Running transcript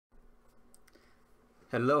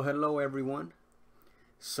Hello everyone.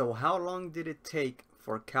 So how long did it take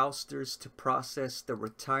for CalSTRS to process the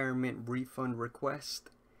retirement refund request?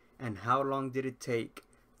 And how long did it take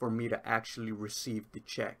for me to actually receive the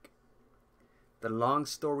check? The long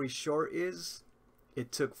story short is,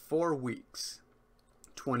 it took 4 weeks,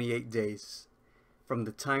 28 days, from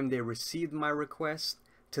the time they received my request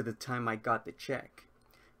to the time I got the check.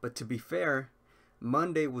 But to be fair,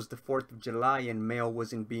 Monday was the 4th of July and mail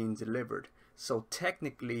wasn't being delivered. So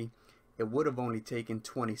technically, it would have only taken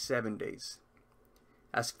 27 days.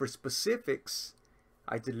 As for specifics,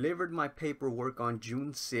 I delivered my paperwork on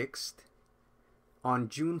June 6th. On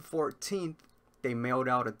June 14th, they mailed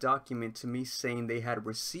out a document to me saying they had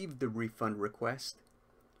received the refund request.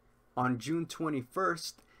 On June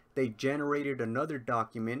 21st, they generated another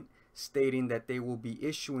document stating that they will be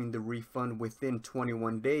issuing the refund within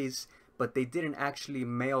 21 days, but they didn't actually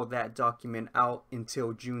mail that document out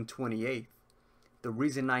until June 28th. The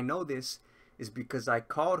reason I know this is because I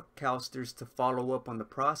called CalSTRS to follow up on the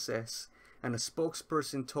process, and a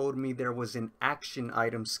spokesperson told me there was an action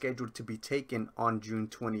item scheduled to be taken on June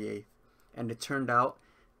 28th. And it turned out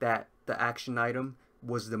that the action item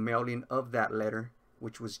was the mailing of that letter,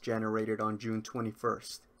 which was generated on June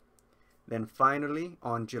 21st. Then finally,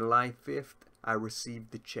 on July 5th, I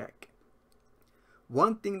received the check.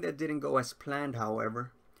 One thing that didn't go as planned,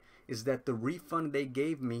 however, is that the refund they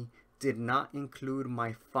gave me did not include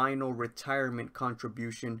my final retirement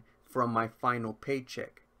contribution from my final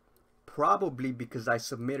paycheck. Probably because I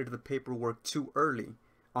submitted the paperwork too early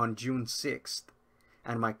on June 6th,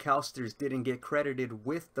 and my CalSTRS didn't get credited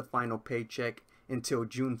with the final paycheck until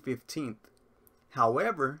June 15th.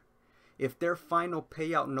 However, if their final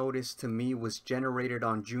payout notice to me was generated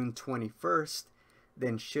on June 21st,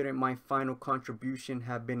 then shouldn't my final contribution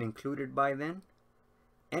have been included by then?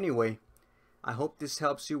 Anyway, I hope this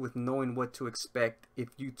helps you with knowing what to expect if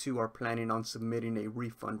you too are planning on submitting a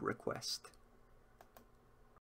refund request.